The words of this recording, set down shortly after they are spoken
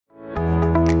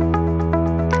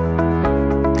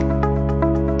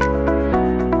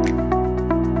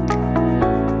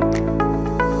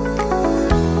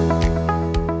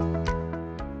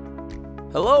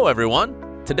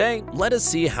everyone! Today, let us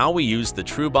see how we use the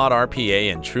TruBot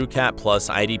RPA and TruCap Plus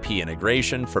IDP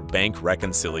integration for bank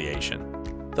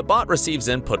reconciliation. The bot receives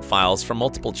input files from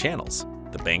multiple channels.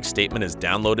 The bank statement is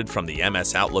downloaded from the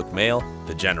MS Outlook mail,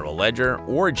 the General Ledger,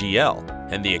 or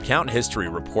GL, and the account history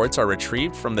reports are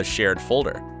retrieved from the shared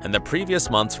folder, and the previous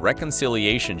month's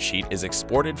reconciliation sheet is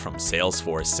exported from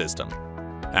Salesforce system.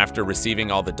 After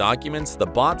receiving all the documents, the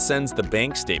bot sends the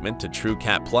bank statement to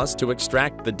TruCap Plus to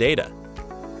extract the data.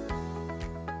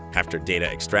 After data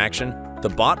extraction, the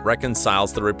bot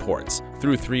reconciles the reports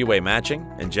through three-way matching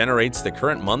and generates the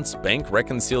current month's bank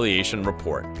reconciliation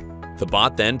report. The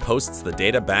bot then posts the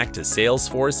data back to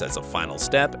Salesforce as a final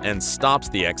step and stops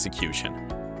the execution.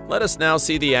 Let us now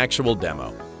see the actual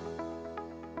demo.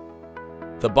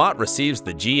 The bot receives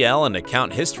the GL and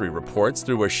account history reports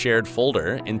through a shared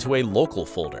folder into a local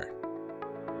folder.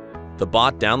 The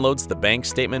bot downloads the bank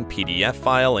statement PDF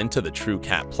file into the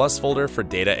TruCap Plus folder for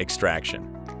data extraction.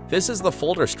 This is the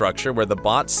folder structure where the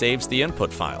bot saves the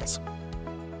input files.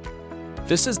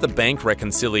 This is the bank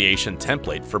reconciliation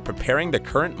template for preparing the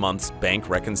current month's bank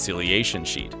reconciliation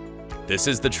sheet. This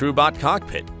is the TruBot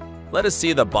cockpit. Let us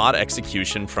see the bot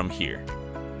execution from here.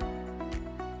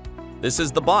 This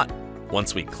is the bot.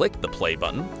 Once we click the play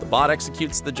button, the bot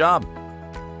executes the job.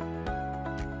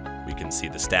 We can see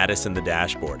the status in the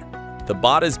dashboard. The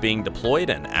bot is being deployed,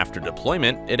 and after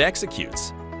deployment, it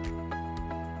executes.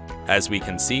 As we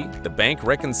can see, the bank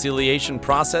reconciliation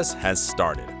process has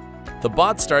started. The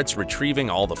bot starts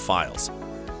retrieving all the files.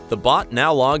 The bot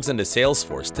now logs into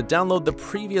Salesforce to download the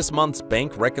previous month's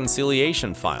bank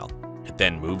reconciliation file. It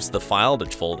then moves the file to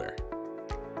folder.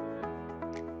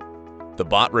 The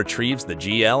bot retrieves the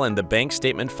GL and the bank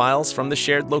statement files from the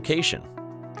shared location.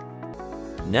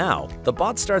 Now, the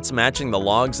bot starts matching the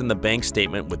logs in the bank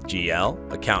statement with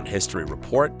GL, account history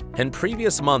report, and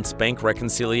previous month's bank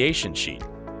reconciliation sheet.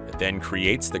 It then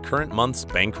creates the current month's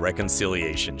bank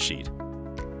reconciliation sheet.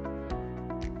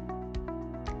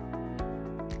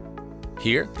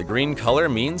 Here, the green color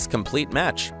means complete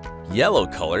match. Yellow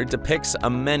color depicts a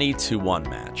many-to-one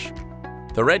match.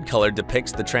 The red color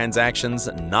depicts the transactions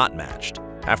not matched.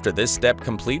 After this step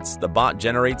completes, the bot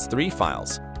generates 3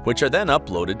 files, which are then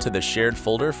uploaded to the shared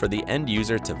folder for the end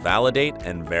user to validate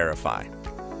and verify.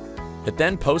 It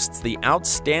then posts the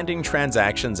outstanding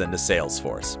transactions into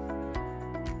Salesforce.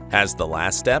 As the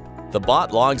last step, the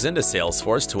bot logs into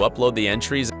Salesforce to upload the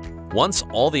entries. Once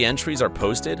all the entries are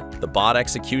posted, the bot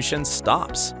execution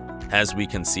stops. As we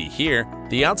can see here,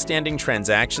 the outstanding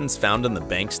transactions found in the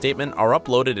bank statement are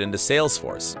uploaded into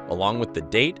Salesforce, along with the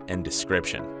date and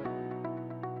description.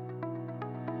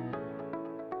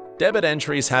 Debit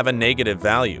entries have a negative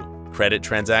value. Credit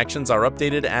transactions are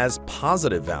updated as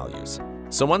positive values.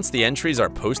 So once the entries are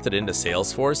posted into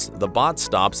Salesforce, the bot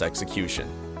stops execution.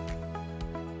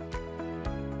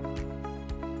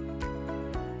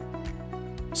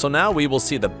 So now we will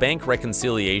see the bank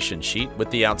reconciliation sheet with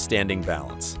the outstanding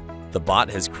balance. The bot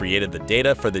has created the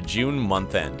data for the June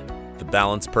month end. The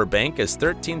balance per bank is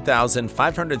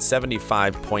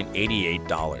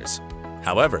 $13,575.88.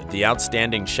 However, the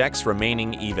outstanding checks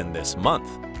remaining even this month.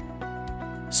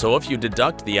 So if you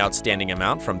deduct the outstanding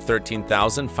amount from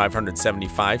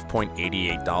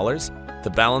 $13,575.88, the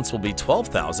balance will be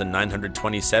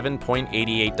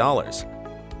 $12,927.88.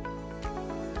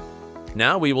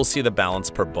 Now we will see the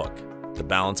balance per book. The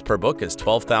balance per book is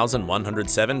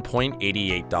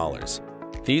 $12,107.88.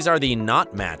 These are the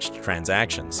not matched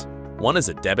transactions. One is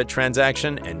a debit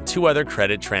transaction and 2 other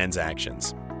credit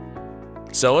transactions.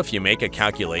 So if you make a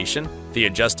calculation, the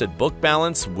adjusted book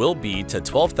balance will be to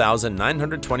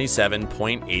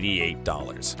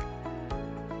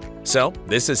 $12,927.88. So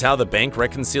this is how the bank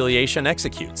reconciliation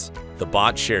executes. The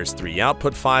bot shares 3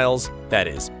 output files, that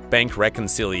is, bank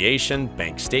reconciliation,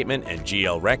 bank statement, and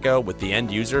GL reco with the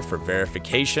end user for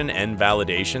verification and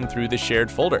validation through the shared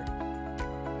folder.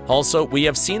 Also, we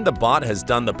have seen the bot has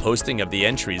done the posting of the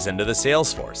entries into the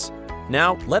Salesforce.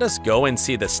 Now, let us go and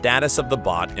see the status of the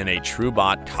bot in a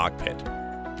TruBot cockpit.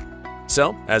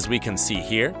 So, as we can see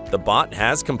here, the bot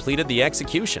has completed the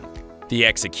execution. The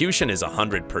execution is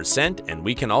 100%, and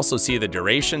we can also see the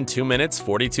duration 2 minutes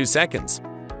 42 seconds.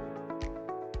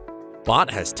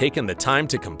 Bot has taken the time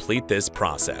to complete this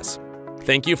process.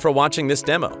 Thank you for watching this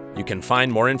demo. You can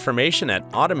find more information at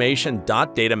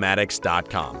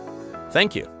automation.datamatics.com.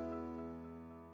 Thank you.